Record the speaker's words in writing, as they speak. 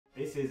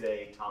This is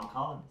a Tom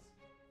Collins.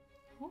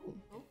 Ooh.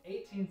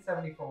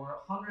 1874,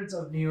 hundreds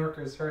of New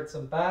Yorkers heard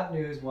some bad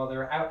news while they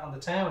were out on the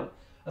town.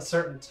 A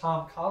certain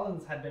Tom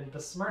Collins had been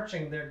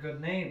besmirching their good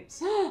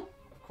names.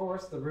 Of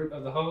course, the root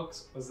of the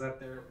hoax was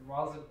that there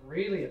wasn't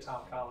really a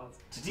Tom Collins.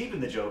 To deepen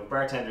the joke,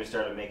 bartenders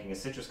started making a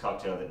citrus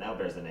cocktail that now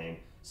bears the name,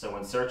 so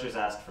when searchers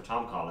asked for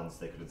Tom Collins,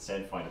 they could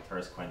instead find a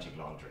thirst-quenching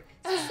long drink.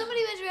 So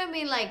somebody went around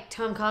being like,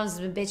 Tom Collins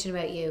has been bitching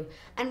about you,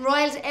 and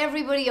riled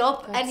everybody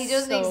up, and he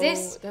doesn't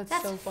exist.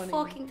 That's so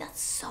funny. That's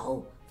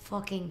so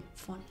fucking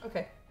funny.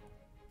 Okay.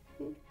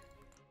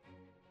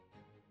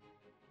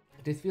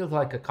 This feels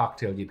like a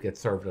cocktail you'd get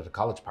served at a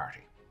college party.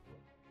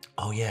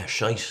 Oh yeah,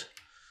 shite.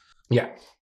 Yeah.